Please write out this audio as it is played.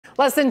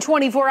Less than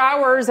 24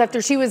 hours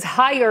after she was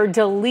hired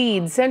to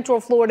lead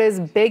Central Florida's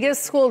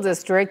biggest school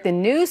district, the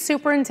new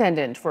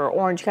superintendent for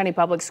Orange County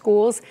Public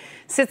Schools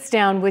sits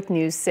down with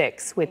News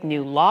 6. With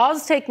new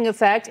laws taking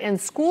effect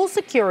and school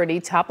security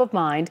top of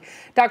mind,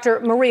 Dr.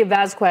 Maria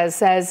Vazquez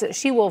says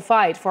she will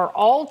fight for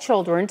all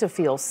children to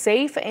feel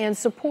safe and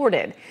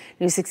supported.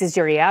 News 6's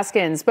Jerry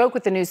Askin spoke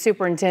with the new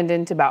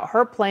superintendent about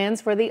her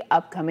plans for the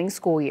upcoming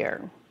school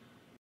year.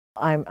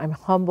 I'm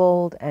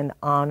humbled and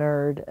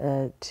honored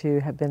to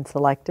have been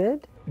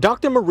selected.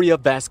 Dr. Maria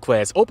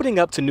Vazquez opening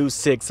up to News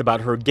 6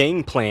 about her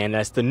game plan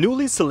as the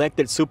newly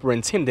selected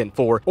superintendent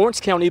for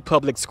Orange County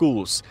Public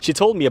Schools. She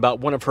told me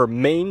about one of her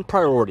main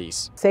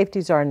priorities. Safety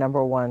is our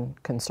 #1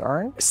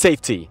 concern.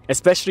 Safety,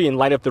 especially in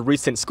light of the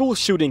recent school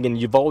shooting in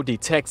Uvalde,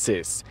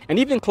 Texas. And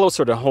even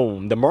closer to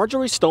home, the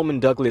Marjorie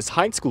Stoneman Douglas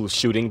High School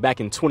shooting back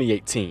in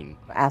 2018.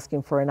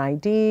 Asking for an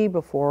ID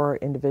before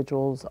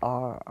individuals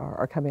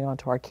are coming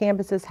onto our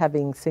campuses,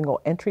 having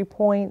single entry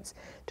points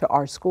to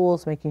our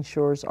schools, making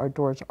sure our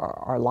doors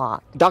are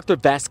locked. Dr.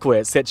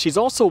 Vazquez said she's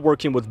also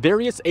working with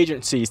various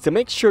agencies to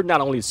make sure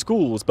not only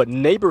schools but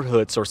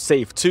neighborhoods are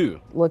safe too.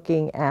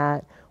 Looking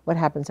at what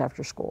happens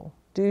after school.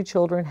 Do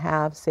children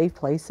have safe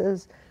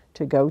places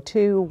to go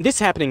to? This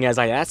happening as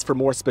I asked for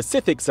more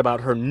specifics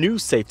about her new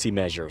safety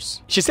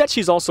measures. She said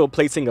she's also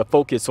placing a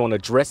focus on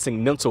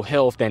addressing mental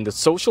health and the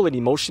social and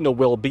emotional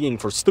well-being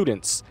for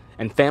students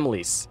and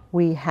families.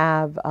 We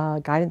have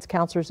guidance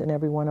counselors in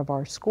every one of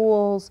our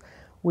schools.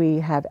 We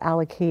have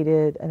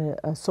allocated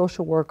a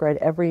social worker at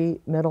every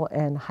middle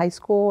and high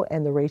school,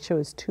 and the ratio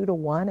is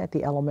 2-to-1 at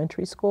the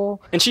elementary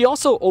school. And she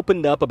also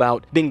opened up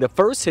about being the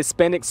first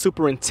Hispanic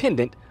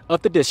superintendent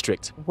of the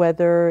district.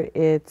 Whether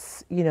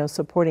it's,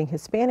 supporting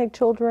Hispanic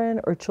children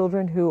or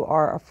children who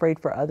are afraid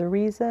for other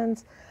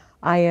reasons,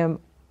 I am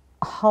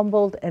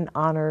humbled and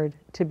honored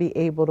to be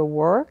able to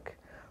work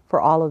for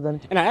all of them.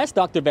 And I asked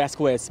Dr.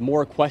 Vazquez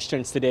more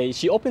questions today.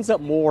 She opens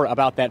up more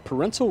about that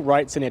parental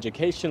rights and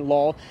education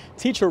law,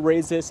 teacher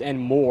raises, and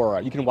more.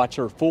 You can watch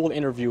her full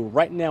interview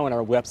right now on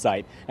our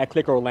website at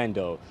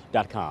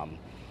clickorlando.com.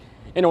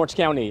 In Orange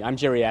County, I'm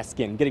Jerry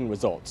Askin, getting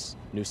results,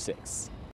 News 6.